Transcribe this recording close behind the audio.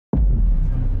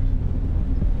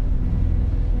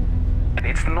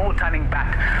It's no turning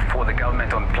back for the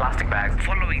government on plastic bags,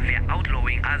 following their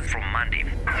outlawing as from Monday.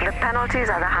 The penalties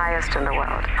are the highest in the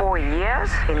world. 4 years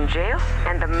in jail,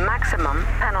 and the maximum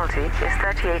penalty is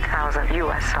 $38,000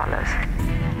 US.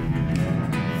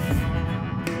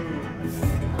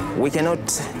 We cannot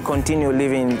continue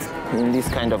living in this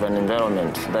kind of an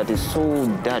environment that is so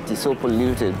dirty, so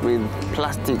polluted with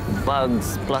plastic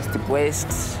bags, plastic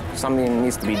waste. Something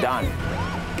needs to be done.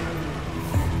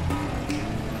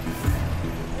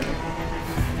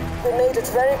 We made it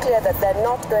very clear that there are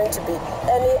not going to be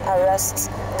any arrests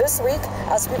this week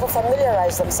as people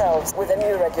familiarize themselves with the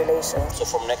new regulations. So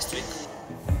from next week?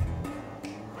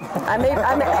 I may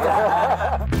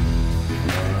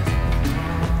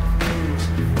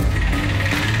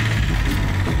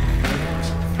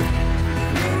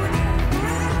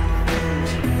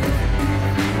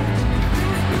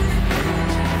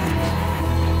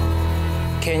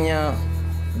Kenya,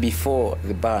 before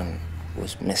the ban,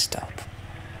 was messed up.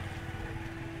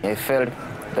 I felt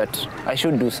that I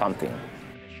should do something.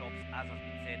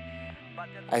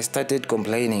 I started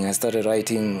complaining. I started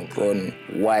writing on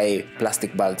why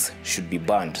plastic bags should be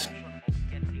banned.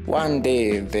 One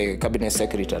day, the cabinet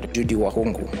secretary, Judy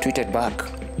Wahungu, tweeted back.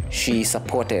 She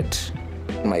supported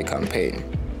my campaign.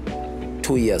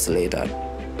 2 years later,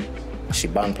 she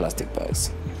banned plastic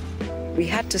bags. We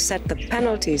had to set the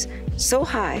penalties so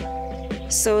high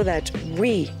so that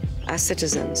we, as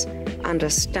citizens,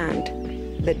 understand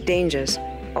the dangers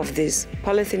of these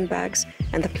polythene bags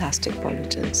and the plastic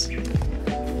pollutants.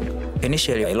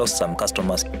 Initially, I lost some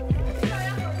customers.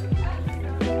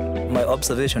 My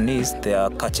observation is they are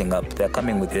catching up. They are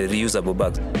coming with reusable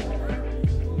bags.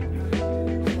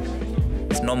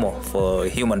 It's normal for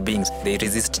human beings. They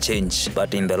resist change,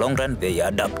 but in the long run, they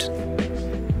adapt.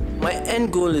 My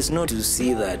end goal is not to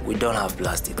see that we don't have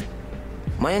plastic.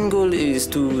 My end goal is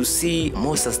to see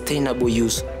more sustainable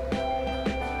use.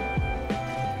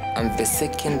 And the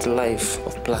second life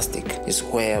of plastic is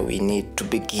where we need to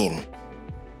begin.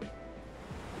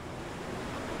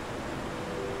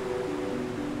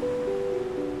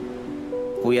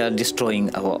 We are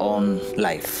destroying our own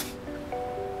life.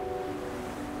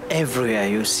 Everywhere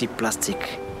you see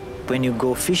plastic. When you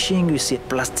go fishing, you see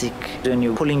plastic. When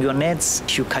you're pulling your nets,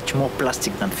 you catch more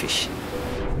plastic than fish.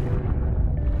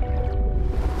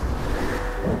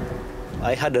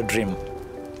 I had a dream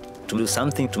to do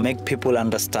something to make people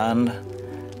understand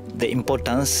the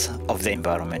importance of the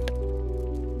environment.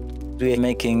 We are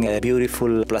making a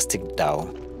beautiful plastic dhow,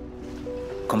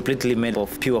 completely made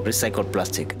of pure recycled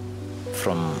plastic,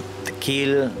 from the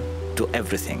keel to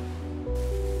everything.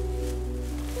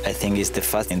 I think it's the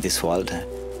first in this world.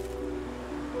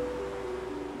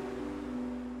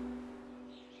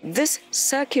 This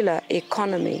circular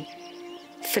economy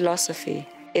philosophy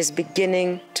is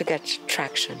beginning to get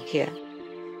traction here.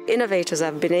 Innovators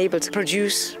have been able to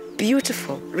produce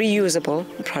beautiful, reusable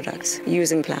products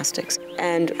using plastics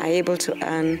and are able to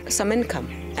earn some income,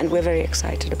 and we're very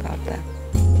excited about that.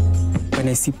 When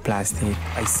I see plastic,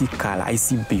 I see color, I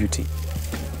see beauty.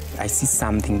 I see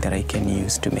something that I can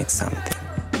use to make something.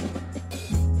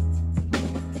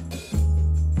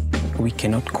 We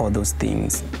cannot call those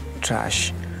things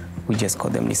trash. We just call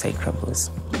them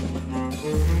recyclables.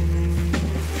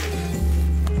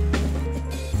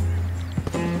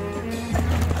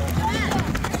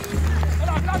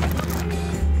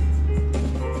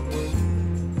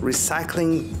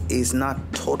 Recycling is not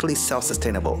totally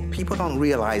self-sustainable. People don't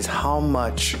realize how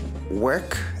much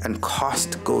work and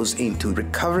cost goes into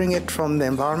recovering it from the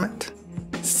environment.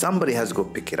 Somebody has to go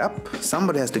pick it up.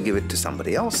 Somebody has to give it to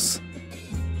somebody else.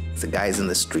 The guys in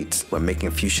the streets were making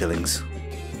a few shillings.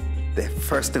 The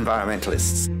first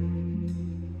environmentalists.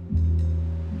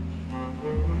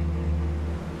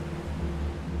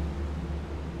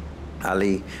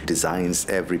 Ali designs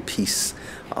every piece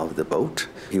of the boat.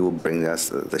 He will bring us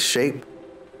the shape,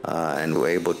 and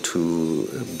we're able to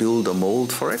build a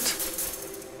mold for it.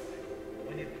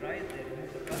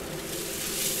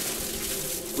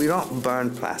 We don't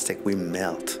burn plastic, we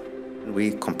melt.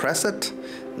 We compress it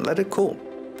and let it cool.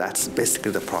 That's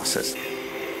basically the process.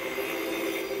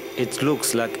 It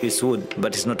looks like it's wood,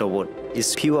 but it's not a wood.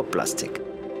 It's pure plastic.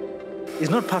 It's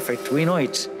not perfect, we know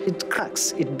it. It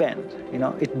cracks, it bends,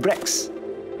 it breaks.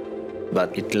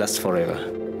 But it lasts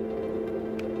forever.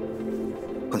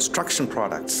 Construction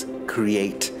products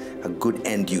create a good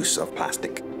end use of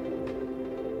plastic.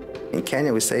 In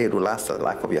Kenya, we say it will last the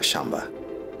life of your shamba,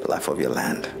 the life of your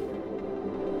land.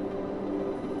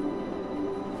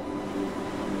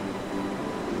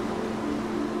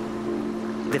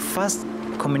 The first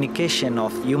communication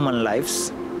of human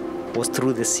lives was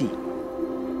through the sea.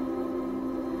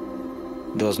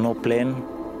 There was no plane,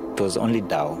 it was only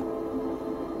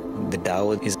Dao. The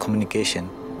Dao is communication.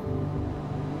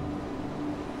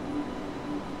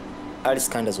 Alice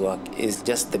Kanda's work is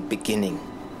just the beginning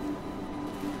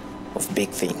of big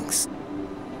things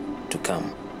to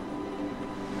come.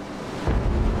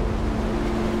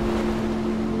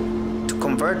 To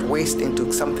convert waste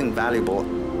into something valuable,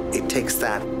 it takes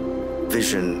that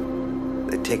vision,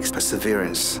 it takes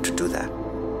perseverance to do that.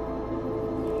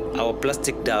 Our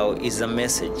plastic Dao is a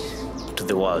message to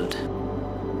the world.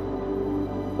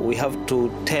 We have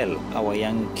to tell our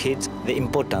young kids the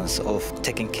importance of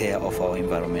taking care of our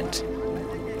environment.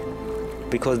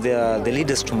 Because they are the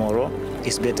leaders tomorrow,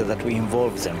 it's better that we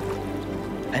involve them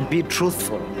and be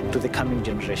truthful to the coming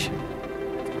generation.